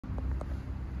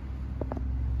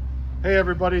Hey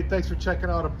everybody, thanks for checking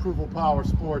out Approval Power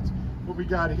Sports. What we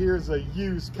got here is a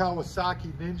used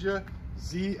Kawasaki Ninja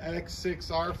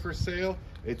ZX6R for sale.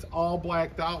 It's all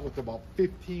blacked out with about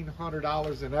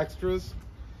 $1,500 in extras,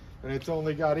 and it's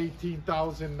only got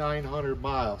 18,900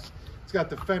 miles. It's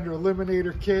got the fender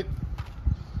eliminator kit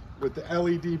with the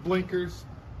LED blinkers,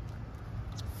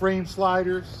 frame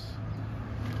sliders,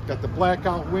 got the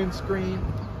blackout windscreen,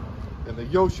 and the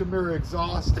Yoshimura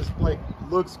exhaust. This bike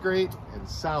looks great and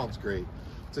sounds great.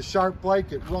 It's a sharp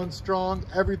bike, it runs strong,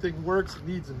 everything works, it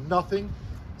needs nothing.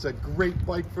 It's a great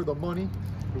bike for the money.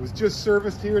 It was just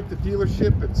serviced here at the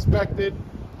dealership, inspected,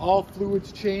 all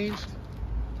fluids changed,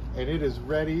 and it is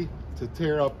ready to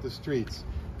tear up the streets.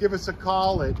 Give us a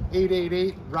call at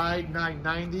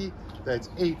 888-RIDE-990. That's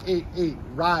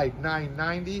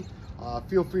 888-RIDE-990.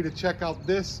 Feel free to check out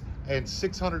this and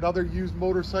 600 other used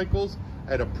motorcycles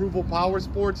at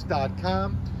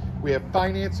ApprovalPowersports.com. We have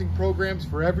financing programs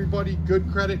for everybody,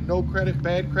 good credit, no credit,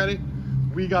 bad credit.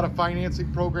 We got a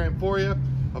financing program for you.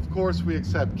 Of course, we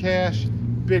accept cash,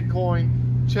 Bitcoin,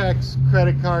 checks,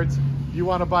 credit cards. If you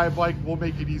want to buy a bike, we'll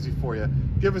make it easy for you.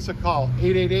 Give us a call,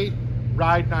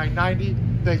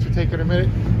 888-RIDE-990. Thanks for taking a minute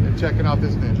and checking out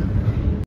this Ninja.